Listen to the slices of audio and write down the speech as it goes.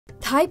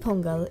Thai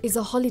Pongal is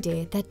a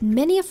holiday that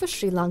many of us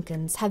Sri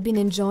Lankans have been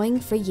enjoying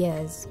for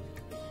years.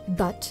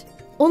 But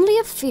only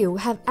a few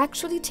have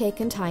actually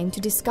taken time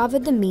to discover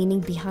the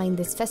meaning behind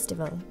this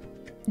festival.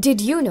 Did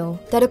you know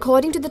that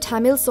according to the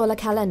Tamil solar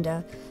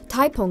calendar,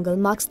 Thai Pongal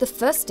marks the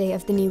first day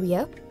of the new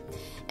year?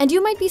 And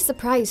you might be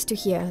surprised to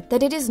hear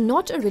that it is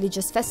not a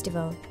religious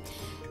festival.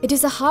 It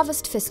is a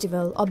harvest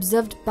festival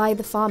observed by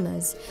the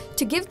farmers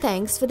to give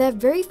thanks for their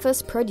very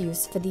first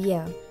produce for the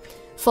year,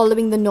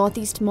 following the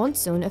northeast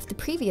monsoon of the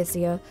previous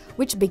year,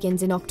 which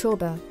begins in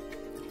October.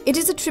 It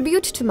is a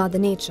tribute to Mother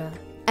Nature,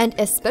 and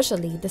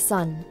especially the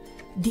sun,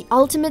 the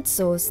ultimate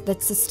source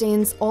that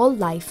sustains all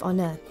life on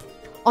earth.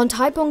 On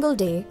Thai Pongal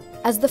Day,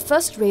 as the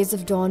first rays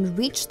of dawn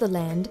reach the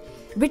land,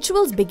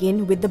 rituals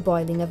begin with the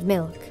boiling of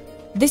milk.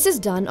 This is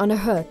done on a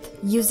hearth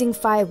using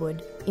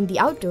firewood in the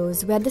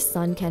outdoors where the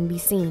sun can be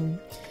seen.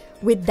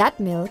 With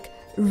that milk,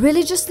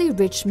 religiously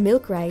rich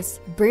milk rice,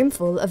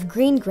 brimful of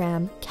green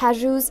gram,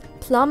 cashews,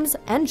 plums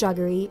and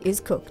jaggery is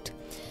cooked,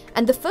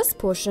 and the first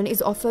portion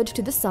is offered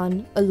to the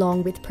sun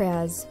along with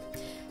prayers.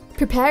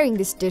 Preparing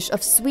this dish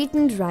of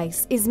sweetened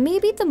rice is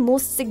maybe the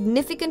most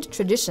significant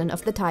tradition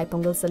of the Thai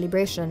Pongal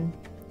celebration.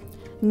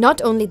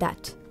 Not only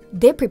that,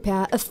 they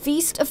prepare a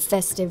feast of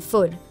festive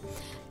food.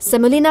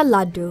 Semolina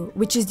laddu,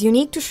 which is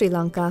unique to Sri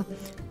Lanka,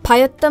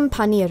 payattam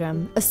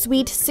paniyaram, a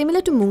sweet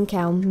similar to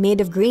moongkaum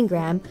made of green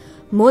gram,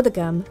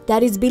 modakam,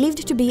 that is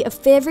believed to be a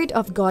favorite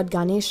of god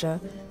Ganesha,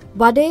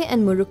 vade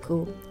and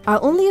murukku are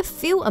only a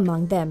few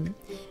among them.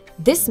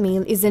 This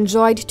meal is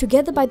enjoyed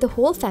together by the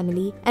whole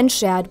family and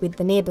shared with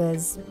the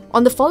neighbors.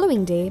 On the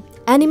following day,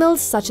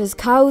 animals such as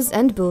cows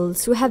and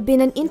bulls, who have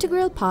been an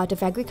integral part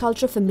of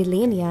agriculture for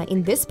millennia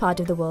in this part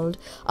of the world,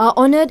 are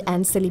honored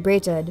and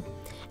celebrated.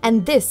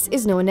 And this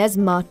is known as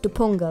Mattu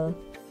Pongal.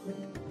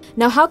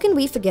 Now, how can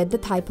we forget the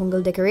Thai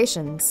Pongal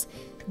decorations?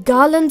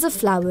 Garlands of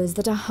flowers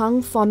that are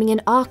hung forming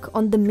an arc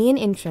on the main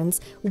entrance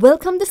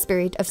welcome the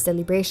spirit of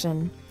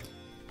celebration.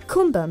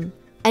 Kumbam,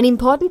 an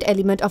important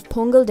element of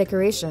Pongal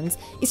decorations,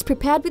 is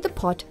prepared with a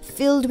pot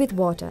filled with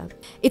water.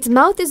 Its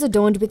mouth is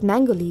adorned with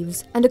mango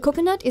leaves and a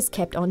coconut is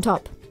kept on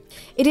top.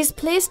 It is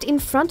placed in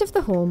front of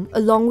the home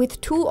along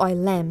with 2 oil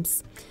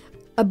lamps,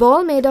 a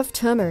ball made of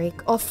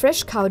turmeric or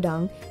fresh cow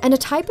dung, and a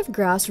type of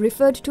grass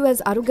referred to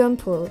as arugam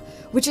pul,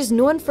 which is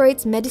known for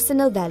its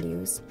medicinal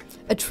values,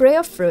 a tray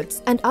of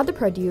fruits and other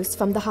produce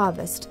from the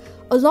harvest,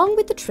 along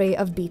with a tray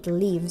of betel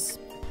leaves.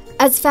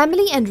 As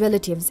family and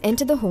relatives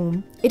enter the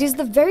home, it is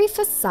the very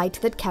first sight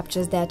that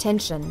captures their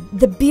attention.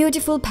 The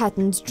beautiful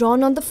patterns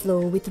drawn on the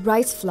floor with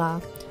rice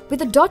flour,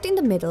 with a dot in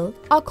the middle,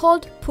 are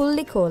called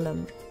pulli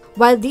kolam.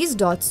 While these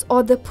dots,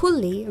 or the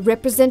pulli,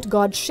 represent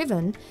god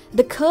Shivan,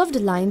 the curved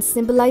lines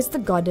symbolize the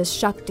goddess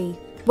Shakti.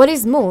 What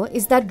is more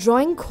is that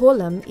drawing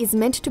kolam is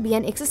meant to be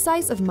an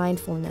exercise of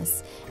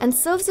mindfulness and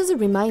serves as a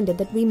reminder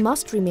that we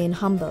must remain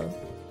humble.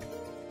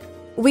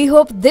 We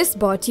hope this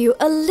brought you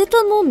a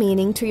little more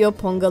meaning to your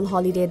Pongal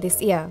holiday this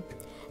year.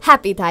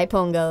 Happy Thai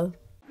Pongal!